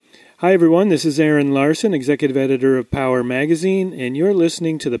Hi, everyone. This is Aaron Larson, executive editor of Power Magazine, and you're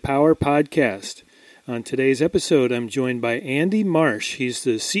listening to the Power Podcast. On today's episode, I'm joined by Andy Marsh. He's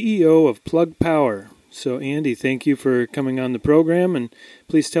the CEO of Plug Power. So, Andy, thank you for coming on the program, and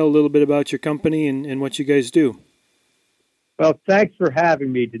please tell a little bit about your company and what you guys do. Well, thanks for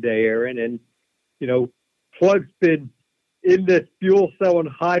having me today, Aaron. And, Plug's been in this fuel cell and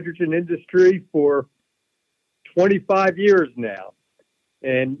hydrogen industry for 25 years now.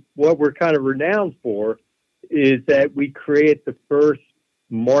 And what we're kind of renowned for is that we create the first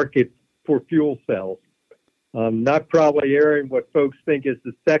market for fuel cells. Not probably, Aaron, what folks think is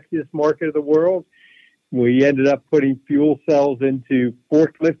the sexiest market of the world. We ended up putting fuel cells into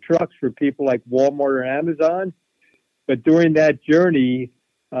forklift trucks for people like Walmart or Amazon. But during that journey,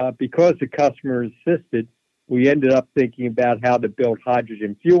 because the customer insisted, we ended up thinking about how to build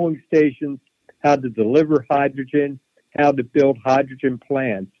hydrogen fueling stations, how to deliver hydrogen, how to build hydrogen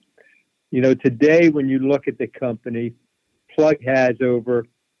plants. Today, when you look at the company, Plug has over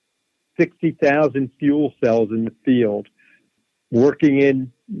 60,000 fuel cells in the field, working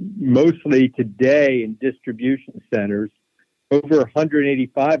in mostly today in distribution centers, over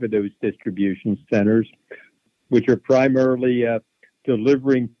 185 of those distribution centers, which are primarily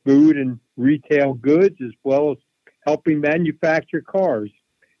delivering food and retail goods as well as helping manufacture cars.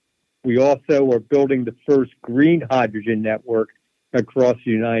 We also are building the first green hydrogen network across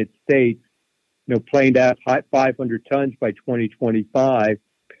the United States, planned out 500 tons by 2025,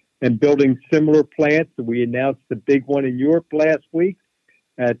 and building similar plants. We announced the big one in Europe last week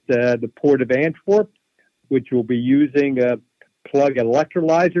at the Port of Antwerp, which will be using Plug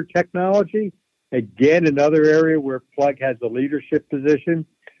electrolyzer technology. Again, another area where Plug has a leadership position,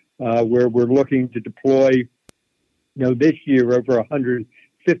 where we're looking to deploy, this year over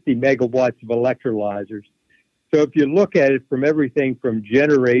 150 megawatts of electrolyzers. So if you look at it from everything from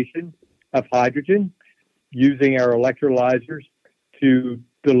generation of hydrogen using our electrolyzers to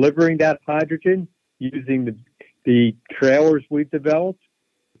delivering that hydrogen using the trailers we've developed,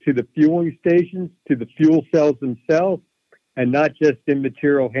 to the fueling stations, to the fuel cells themselves, and not just in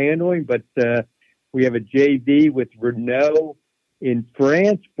material handling, but we have a JV with Renault in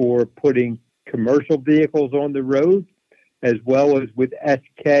France for putting commercial vehicles on the road, as well as with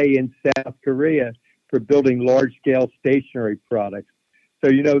SK in South Korea for building large-scale stationary products.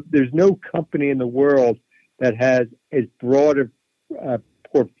 So, there's no company in the world that has as broad a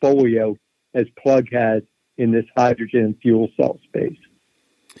portfolio as Plug has in this hydrogen and fuel cell space.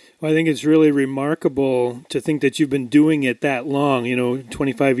 Well, I think it's really remarkable to think that you've been doing it that long.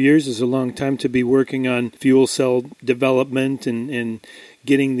 25 years is a long time to be working on fuel cell development and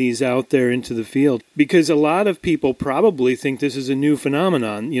getting these out there into the field. Because a lot of people probably think this is a new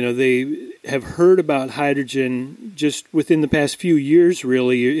phenomenon. They have heard about hydrogen just within the past few years,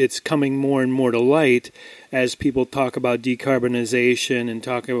 really. It's coming more and more to light as people talk about decarbonization and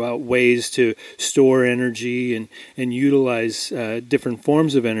talk about ways to store energy and utilize different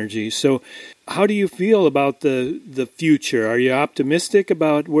forms of energy. So how do you feel about the future? Are you optimistic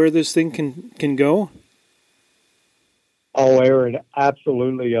about where this thing can go? Oh, Aaron,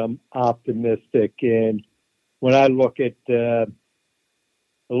 absolutely. I'm optimistic. And when I look at the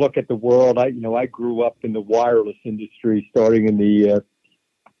world, I grew up in the wireless industry starting in the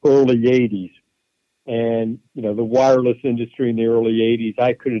early 80s. And, the wireless industry in the early 80s,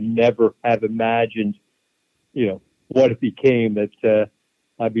 I could have never have imagined, what it became, that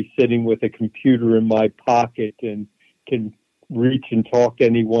I'd be sitting with a computer in my pocket and can reach and talk to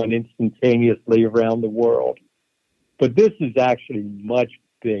anyone instantaneously around the world. But this is actually much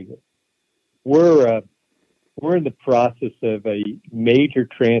bigger. We're in the process of a major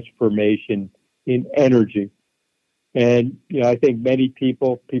transformation in energy. And, I think many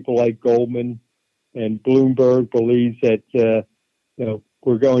people like Goldman and Bloomberg believes that,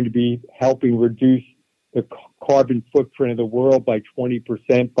 we're going to be helping reduce the carbon footprint of the world by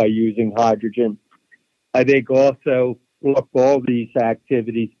 20% by using hydrogen. I think also, all these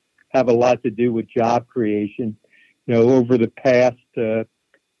activities have a lot to do with job creation. Over the past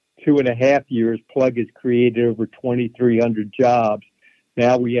 2.5 years, Plug has created over 2,300 jobs.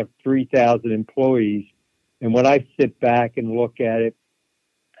 Now we have 3,000 employees. And when I sit back and look at it,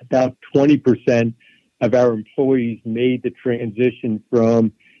 about 20% of our employees made the transition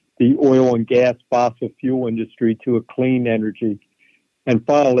from the oil and gas fossil fuel industry to a clean energy. And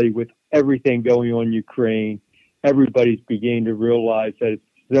finally, with everything going on in Ukraine, everybody's beginning to realize that it's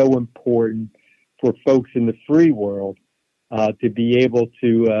so important for folks in the free world to be able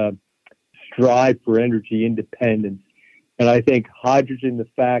to strive for energy independence. And I think hydrogen, the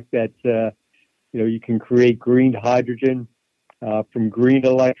fact that you can create green hydrogen from green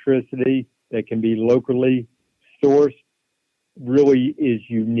electricity that can be locally sourced really is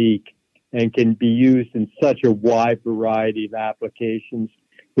unique and can be used in such a wide variety of applications,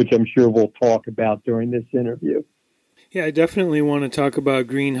 which I'm sure we'll talk about during this interview. Yeah, I definitely want to talk about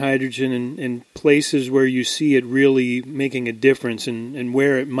green hydrogen and places where you see it really making a difference and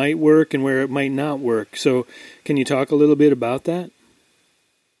where it might work and where it might not work. So can you talk a little bit about that?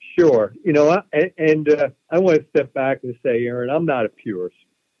 Sure. I want to step back and say, Aaron, I'm not a purist,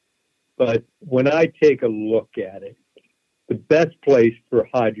 but when I take a look at it, the best place for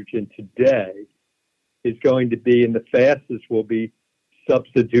hydrogen today is going to be, and the fastest will be,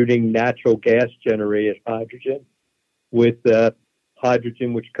 substituting natural gas generated hydrogen with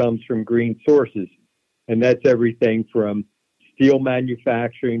hydrogen which comes from green sources. And that's everything from steel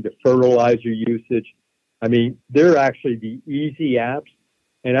manufacturing to fertilizer usage. I mean, they're actually the easy apps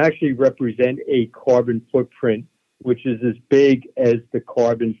and actually represent a carbon footprint which is as big as the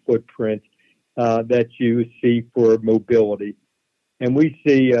carbon footprint that you see for mobility. And we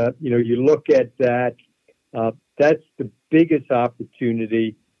see, you look at that, that's the biggest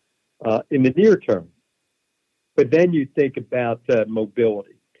opportunity in the near term. But then you think about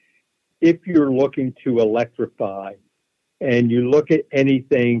mobility. If you're looking to electrify and you look at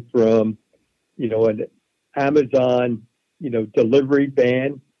anything from, an Amazon, delivery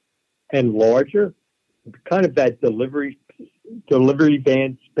van and larger, kind of that delivery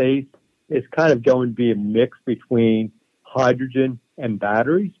van space is kind of going to be a mix between hydrogen and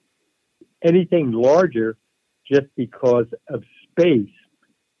batteries. Anything larger, just because of space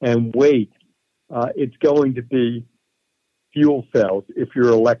and weight, it's going to be fuel cells if you're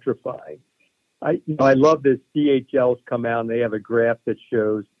electrifying. I love this. DHL's come out and they have a graph that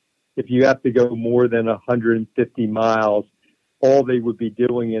shows if you have to go more than 150 miles, all they would be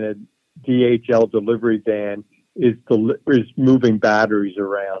doing in a DHL delivery van is moving batteries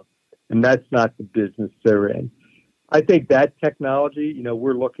around. And that's not the business they're in. I think that technology,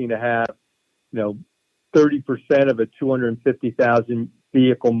 we're looking to have, 30% of a 250,000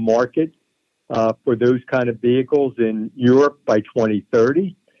 vehicle market for those kind of vehicles in Europe by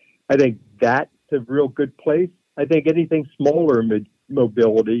 2030. I think that's a real good place. I think anything smaller in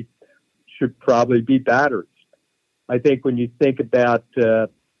mobility should probably be batteries. I think when you think about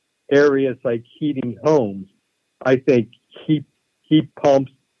areas like heating homes, I think heat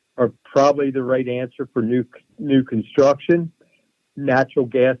pumps are probably the right answer for new construction. Natural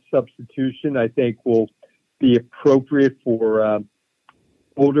gas substitution, I think, will be appropriate for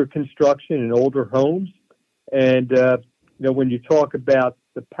older construction and older homes. And when you talk about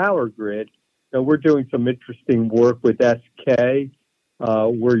the power grid, we're doing some interesting work with SK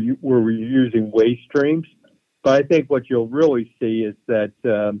where we're using waste streams. But I think what you'll really see is that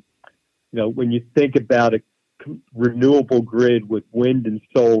when you think about a renewable grid with wind and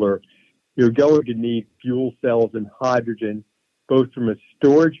solar, you're going to need fuel cells and hydrogen, both from a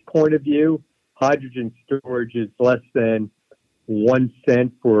storage point of view. Hydrogen storage is less than 1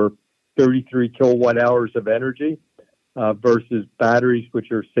 cent for 33 kilowatt hours of energy versus batteries,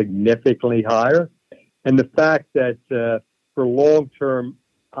 which are significantly higher. And the fact that for long-term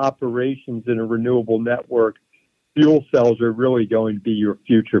operations in a renewable network, fuel cells are really going to be your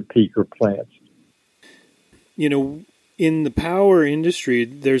future peaker plants. In the power industry,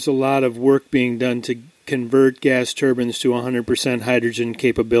 there's a lot of work being done to convert gas turbines to 100% hydrogen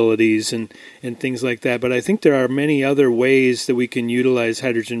capabilities and things like that. But I think there are many other ways that we can utilize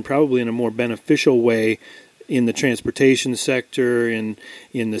hydrogen probably in a more beneficial way in the transportation sector, in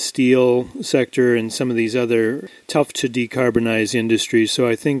the steel sector, and some of these other tough to decarbonize industries. So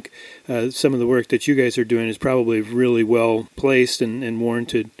I think some of the work that you guys are doing is probably really well placed and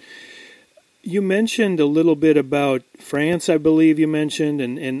warranted. You mentioned a little bit about France, I believe you mentioned,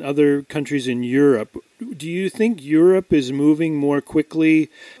 and other countries in Europe. Do you think Europe is moving more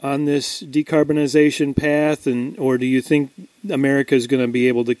quickly on this decarbonization path, or do you think America is going to be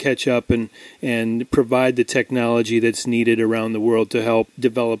able to catch up and provide the technology that's needed around the world to help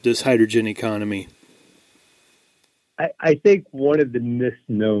develop this hydrogen economy? I think one of the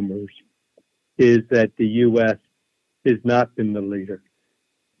misnomers is that the U.S. has not been the leader.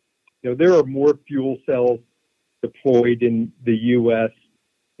 There are more fuel cells deployed in the U.S.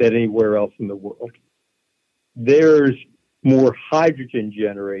 than anywhere else in the world. There's more hydrogen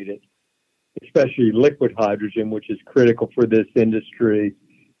generated, especially liquid hydrogen, which is critical for this industry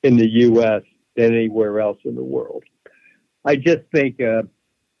in the U.S. than anywhere else in the world. I just think the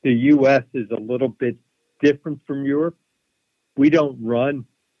U.S. is a little bit different from Europe. We don't run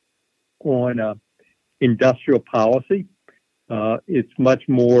on industrial policy. It's much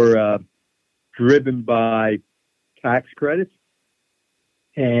more driven by tax credits.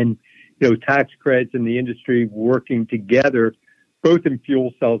 And, tax credits and the industry working together, both in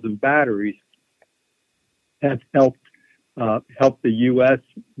fuel cells and batteries, have helped the U.S.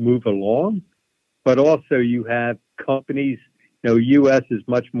 move along. But also you have companies, U.S. is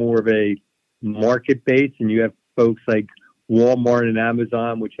much more of a market base, and you have folks like Walmart and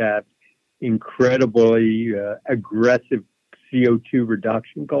Amazon, which have incredibly aggressive CO2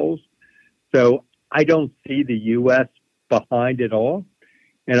 reduction goals. So I don't see the U.S. behind it all.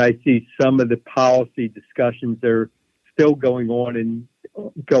 And I see some of the policy discussions that are still going on in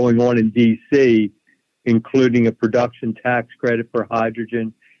D.C., including a production tax credit for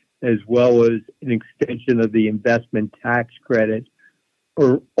hydrogen, as well as an extension of the investment tax credit,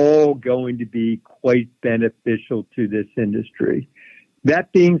 are all going to be quite beneficial to this industry.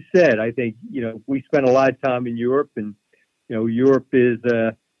 That being said, I think, we spent a lot of time in Europe, and, Europe is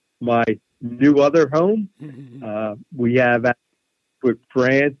my new other home. We have with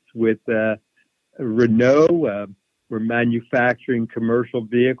France, with Renault, we're manufacturing commercial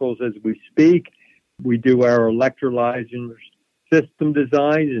vehicles as we speak. We do our electrolyzer system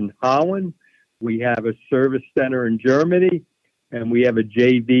designs in Holland. We have a service center in Germany, and we have a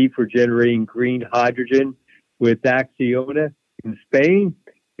JV for generating green hydrogen with Acciona in Spain.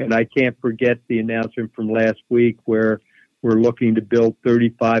 And I can't forget the announcement from last week where we're looking to build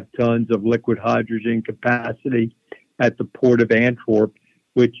 35 tons of liquid hydrogen capacity at the port of Antwerp,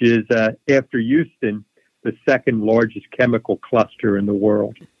 which is, after Houston, the second largest chemical cluster in the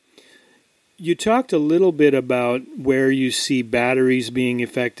world. You talked a little bit about where you see batteries being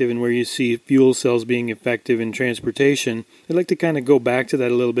effective and where you see fuel cells being effective in transportation. I'd like to kind of go back to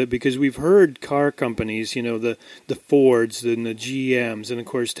that a little bit, because we've heard car companies, the Fords and the GMs and, of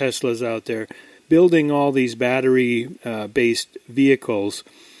course, Tesla's out there building all these battery-based vehicles.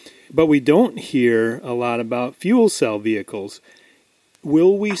 But we don't hear a lot about fuel cell vehicles.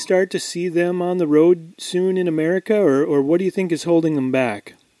 Will we start to see them on the road soon in America, or what do you think is holding them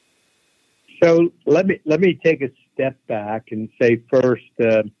back? So let me take a step back and say first,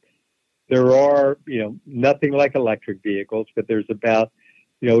 there are, nothing like electric vehicles, but there's about,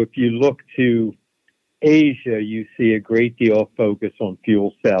 if you look to Asia, you see a great deal of focus on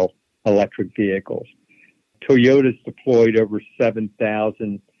fuel cell electric vehicles. Toyota's deployed over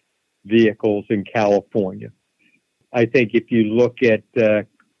 7,000 vehicles in California. I think if you look at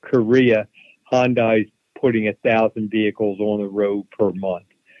Korea, Hyundai's putting 1,000 vehicles on the road per month.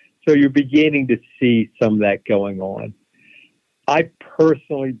 So you're beginning to see some of that going on. I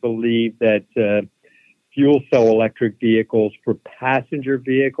personally believe that fuel cell electric vehicles for passenger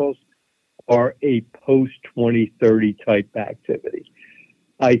vehicles are a post-2030 type activity.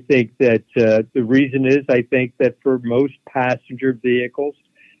 I think that the reason is I think that for most passenger vehicles,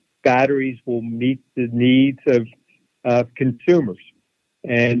 batteries will meet the needs of consumers,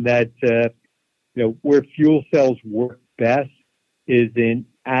 and that where fuel cells work best is in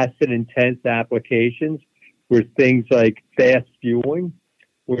asset-intense applications, where things like fast fueling,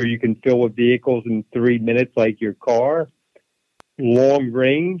 where you can fill with vehicles in 3 minutes like your car, long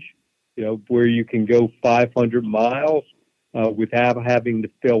range, where you can go 500 miles without having to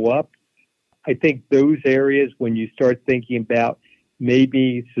fill up. I think those areas, when you start thinking about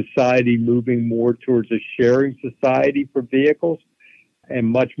maybe society moving more towards a sharing society for vehicles and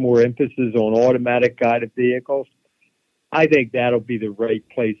much more emphasis on automatic guided vehicles, I think that'll be the right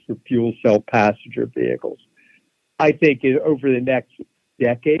place for fuel cell passenger vehicles. I think over the next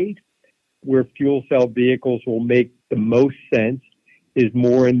decade, where fuel cell vehicles will make the most sense is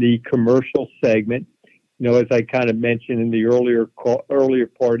more in the commercial segment. As I kind of mentioned in the earlier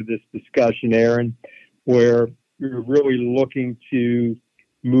part of this discussion, Aaron, where we're really looking to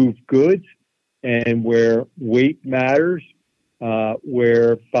move goods and where weight matters,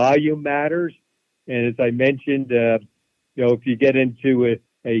 where volume matters. And as I mentioned, if you get into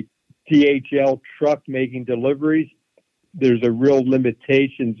a DHL truck making deliveries, there's a real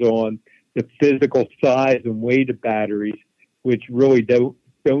limitations on the physical size and weight of batteries, which really do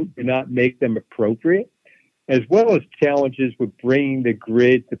not make them appropriate, as well as challenges with bringing the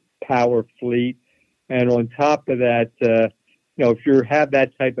grid to power fleet. And on top of that, if you have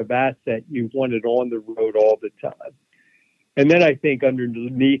that type of asset, you want it on the road all the time. And then I think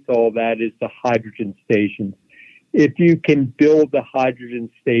underneath all that is the hydrogen stations. If you can build the hydrogen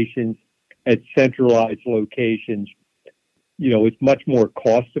stations at centralized locations, it's much more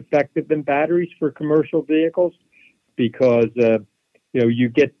cost effective than batteries for commercial vehicles, because, you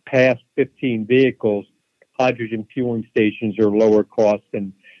get past 15 vehicles, hydrogen fueling stations are lower cost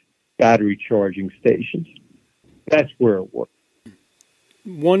than battery charging stations. That's where it works.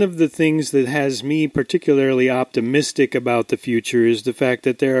 one of the things that has me particularly optimistic about the future is the fact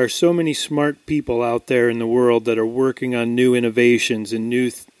that there are so many smart people out there in the world that are working on new innovations and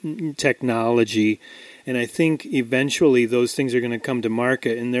new technology. And I think eventually those things are going to come to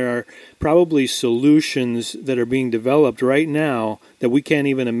market. And there are probably solutions that are being developed right now that we can't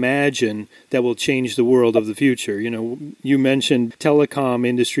even imagine that will change the world of the future. You know, you mentioned telecom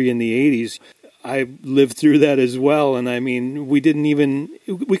industry in the 80s. I lived through that as well, and I mean, we couldn't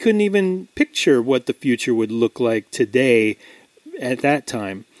even picture what the future would look like today at that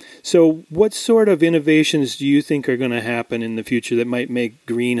time. So what sort of innovations do you think are going to happen in the future that might make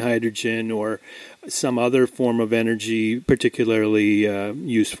green hydrogen or some other form of energy particularly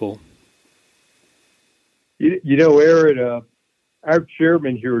useful? You know, Aaron, our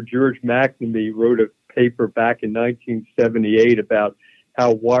chairman here, George McNamee, wrote a paper back in 1978 about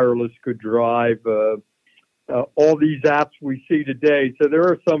how wireless could drive all these apps we see today. So there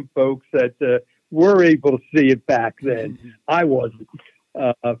are some folks that were able to see it back then. I wasn't.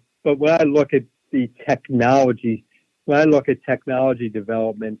 But when I look at technology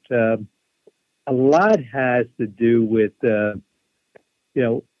development, a lot has to do with,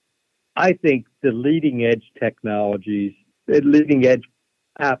 I think the leading edge technologies, the leading edge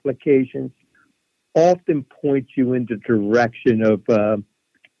applications often point you in the direction of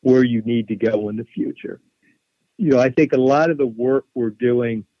where you need to go in the future. You know, I think a lot of the work we're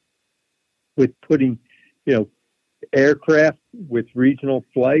doing with putting, aircraft with regional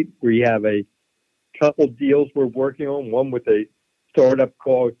flight, we have a couple deals we're working on, one with a startup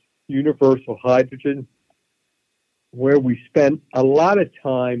called Universal Hydrogen, where we spent a lot of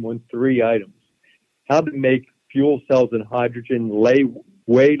time on three items: how to make fuel cells and hydrogen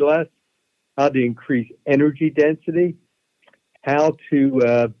weigh less, how to increase energy density, how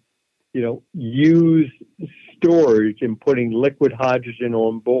to, use storage and putting liquid hydrogen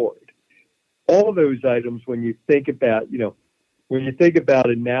on board. All those items, when you think about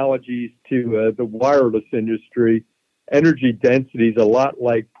analogies to the wireless industry, energy density is a lot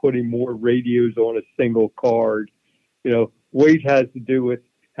like putting more radios on a single card. Weight has to do with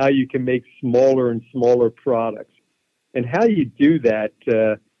how you can make smaller and smaller products. And how you do that,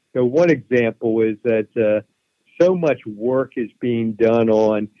 one example is that so much work is being done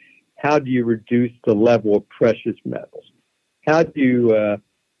on how do you reduce the level of precious metals? How do you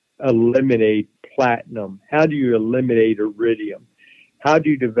eliminate platinum? How do you eliminate iridium? How do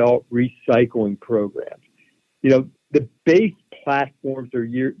you develop recycling programs? The base platforms are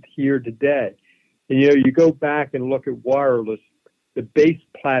here today. And, you go back and look at wireless, the base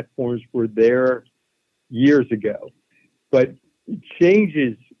platforms were there years ago. But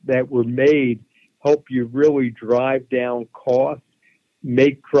changes that were made help you really drive down costs,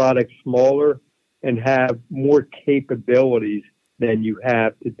 make products smaller, and have more capabilities than you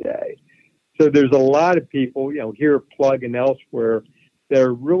have today. So there's a lot of people, here at Plug and elsewhere, that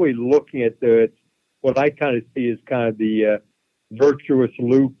are really looking at what I kind of see as kind of the virtuous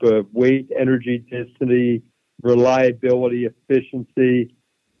loop of weight, energy density, reliability, efficiency,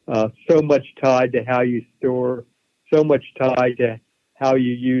 so much tied to how you store, so much tied to how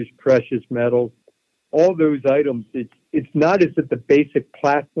you use precious metals. All those items, it's not as if the basic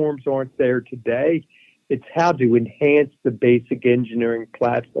platforms aren't there today. It's how to enhance the basic engineering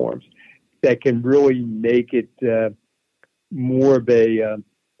platforms that can really make it more of a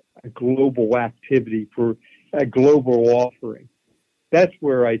global activity for a global offering. That's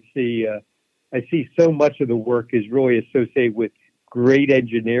where I see so much of the work is really associated with great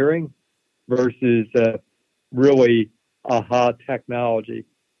engineering versus really aha technology.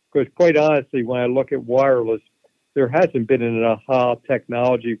 Because quite honestly, when I look at wireless, there hasn't been an aha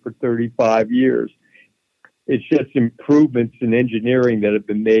technology for 35 years. It's just improvements in engineering that have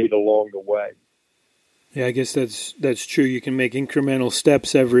been made along the way. Yeah, I guess that's true. You can make incremental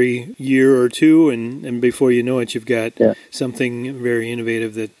steps every year or two, and before you know it, you've got something very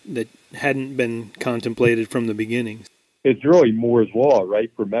innovative that hadn't been contemplated from the beginning. It's really Moore's Law,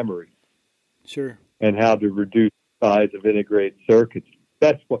 right, for memory. Sure. And how to reduce the size of integrated circuits.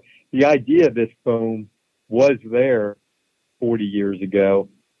 That's what the idea of this phone was there 40 years ago.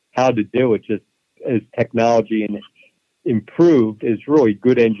 How to do it, just as technology improved, as really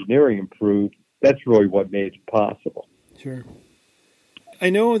good engineering improved, that's really what made it possible. Sure.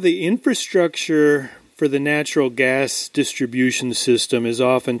 I know the infrastructure for the natural gas distribution system is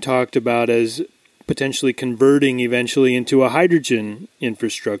often talked about as potentially converting eventually into a hydrogen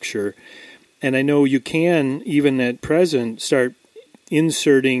infrastructure. And I know you can, even at present, start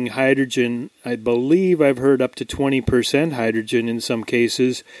inserting hydrogen, I believe I've heard up to 20% hydrogen in some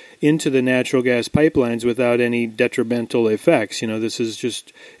cases, into the natural gas pipelines without any detrimental effects. This is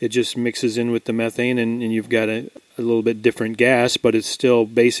it just mixes in with the methane and you've got a little bit different gas, but it's still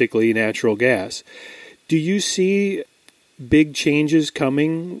basically natural gas. Do you see big changes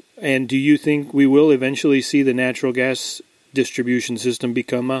coming, and do you think we will eventually see the natural gas distribution system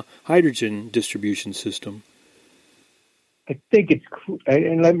become a hydrogen distribution system? I think it's,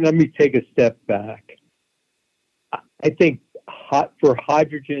 and let me take a step back. I think for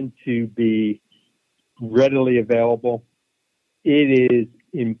hydrogen to be readily available, it is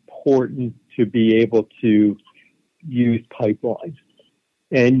important to be able to use pipelines.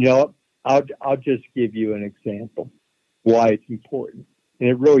 And I'll just give you an example why it's important, and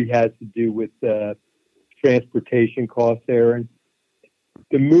it really has to do with transportation costs, Aaron.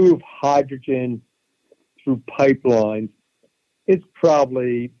 To move hydrogen through pipelines, it's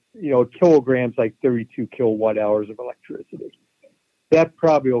probably, a kilogram's like 32 kilowatt hours of electricity. That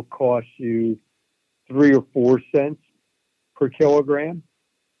probably will cost you 3 or 4 cents per kilogram.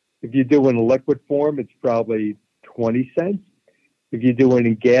 If you do it in liquid form, it's probably 20 cents. If you do it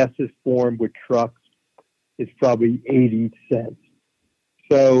in gaseous form with trucks, it's probably 80 cents.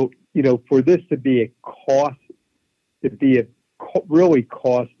 So, for this to be really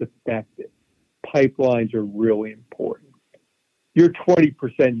cost effective, pipelines are really important. Your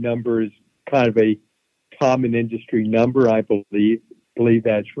 20% number is kind of a common industry number, I believe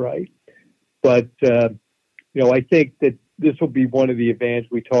that's right. But, I think that this will be one of the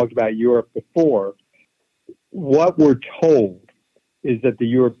advantages. We talked about Europe before. What we're told is that the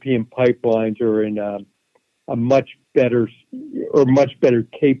European pipelines are in a much better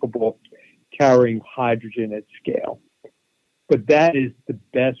capable of carrying hydrogen at scale. But that is the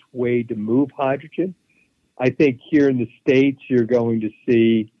best way to move hydrogen. I think here in the States, you're going to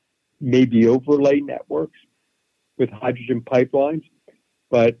see maybe overlay networks with hydrogen pipelines.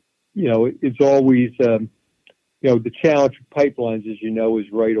 But, it's always, the challenge of pipelines, as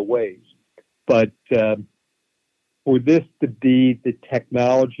is right of ways. But for this to be the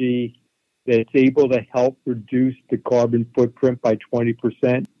technology that's able to help reduce the carbon footprint by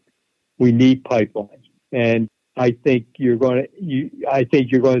 20%, we need pipelines. And I think you're going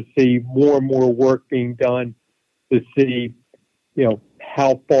to see more and more work being done to see,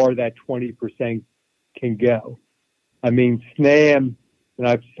 how far that 20% can go. I mean, SNAM, and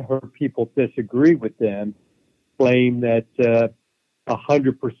I've heard people disagree with them, claim that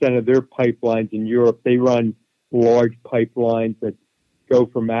 100% of their pipelines in Europe, they run large pipelines that go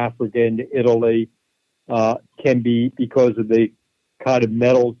from Africa into Italy, can be, because of the kind of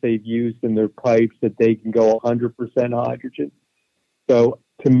metals they've used in their pipes, that they can go 100% hydrogen. So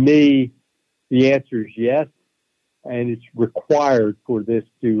to me, the answer is yes, and it's required for this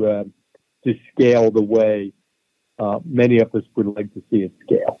to scale the way many of us would like to see it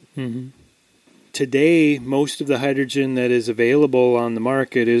scale. Mm-hmm. Today, most of the hydrogen that is available on the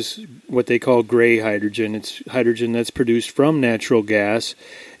market is what they call gray hydrogen. It's hydrogen that's produced from natural gas,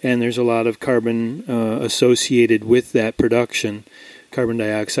 and there's a lot of carbon associated with that production, carbon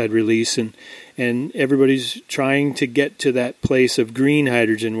dioxide release, and everybody's trying to get to that place of green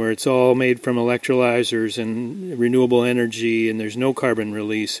hydrogen where it's all made from electrolyzers and renewable energy, and there's no carbon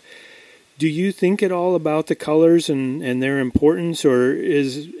release. Do you think at all about the colors and their importance, or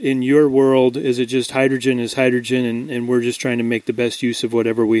is, in your world, is it just hydrogen is hydrogen and we're just trying to make the best use of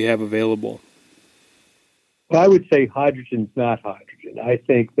whatever we have available? Well, I would say hydrogen's not hydrogen. I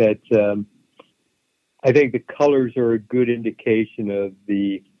think that the colors are a good indication of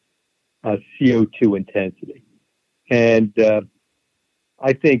the CO2 intensity. And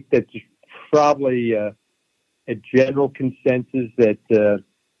I think that there's probably a general consensus that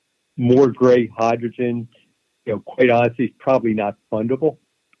more gray hydrogen, quite honestly, is probably not fundable.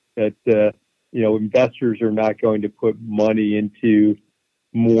 That, investors are not going to put money into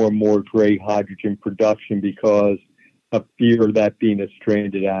more and more gray hydrogen production because of fear of that being a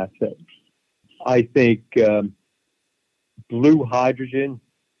stranded asset. I think blue hydrogen,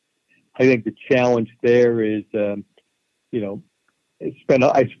 I think the challenge there is, I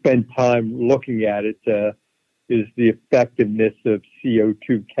spend time looking at it, is the effectiveness of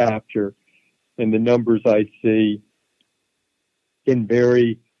CO2 capture. And the numbers I see can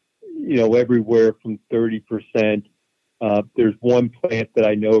vary, everywhere from 30%. There's one plant that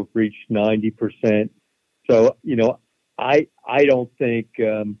I know have reached 90%. So, I don't think,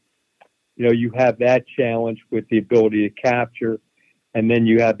 you have that challenge with the ability to capture. And then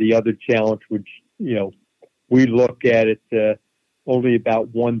you have the other challenge, which, we look at it, only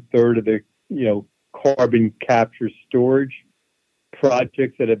about 1/3 of the, carbon capture storage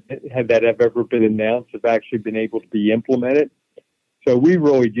projects that have ever been announced have actually been able to be implemented. So we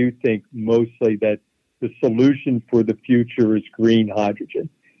really do think mostly that the solution for the future is green hydrogen.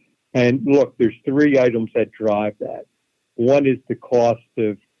 And look, there's three items that drive that. One is the cost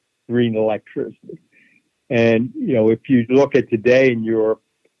of green electricity. And, if you look at today in Europe,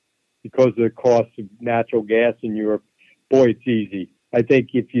 because of the cost of natural gas in Europe, boy, it's easy. I think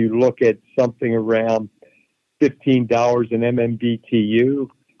if you look at something around $15 an MMBTU,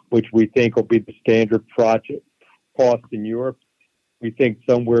 which we think will be the standard project cost in Europe, we think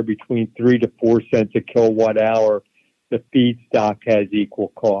somewhere between 3 to 4 cents a kilowatt hour, the feedstock has equal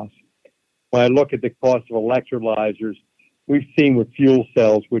cost. When I look at the cost of electrolyzers, we've seen with fuel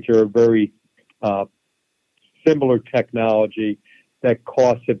cells, which are a very similar technology, that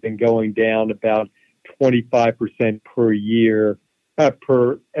costs have been going down about 25% per year,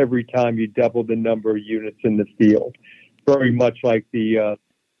 per every time you double the number of units in the field. Very much like the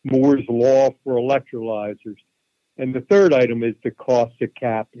Moore's Law for electrolyzers. And the third item is the cost of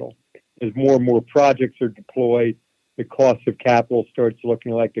capital. As more and more projects are deployed, the cost of capital starts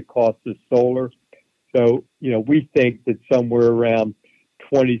looking like the cost of solar. So, we think that somewhere around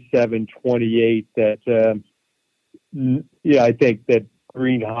 27, 28, that, I think that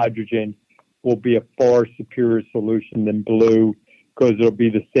green hydrogen will be a far superior solution than blue because it'll be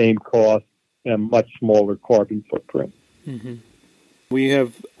the same cost and a much smaller carbon footprint. Mm-hmm. We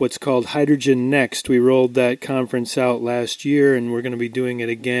have what's called Hydrogen Next. We rolled that conference out last year, and we're going to be doing it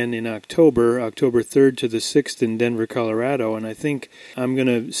again in October 3rd to the 6th in Denver, Colorado. And I think I'm going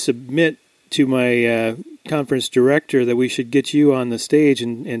to submit to my conference director that we should get you on the stage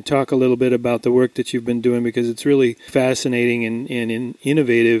and talk a little bit about the work that you've been doing, because it's really fascinating and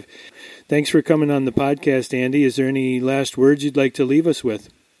innovative. Thanks for coming on the podcast, Andy. Is there any last words you'd like to leave us with?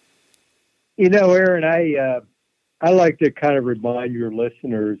 Aaron, I like to kind of remind your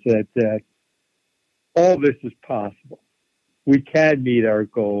listeners that all this is possible. We can meet our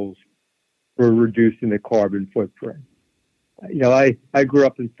goals for reducing the carbon footprint. I grew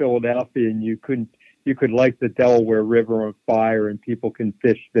up in Philadelphia, and you could light the Delaware River on fire and people can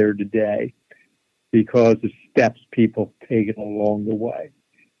fish there today because of steps people have taken along the way.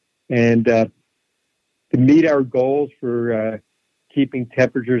 And to meet our goals for keeping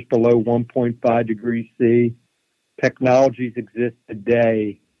temperatures below 1.5 degrees C, technologies exist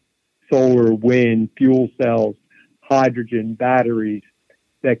today: solar, wind, fuel cells, hydrogen, batteries,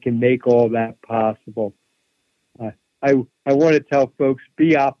 that can make all that possible. I want to tell folks,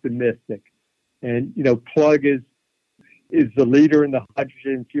 be optimistic. And, Plug is the leader in the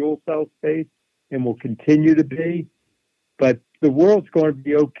hydrogen fuel cell space and will continue to be. But the world's going to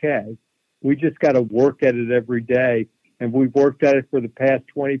be okay. We just got to work at it every day. And we've worked at it for the past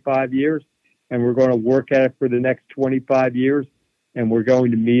 25 years, and we're going to work at it for the next 25 years, and we're going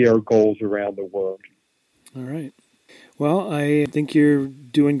to meet our goals around the world. All right. Well, I think you're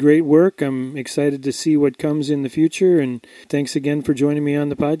doing great work. I'm excited to see what comes in the future, and thanks again for joining me on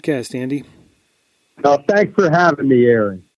the podcast, Andy. Well, thanks for having me, Aaron.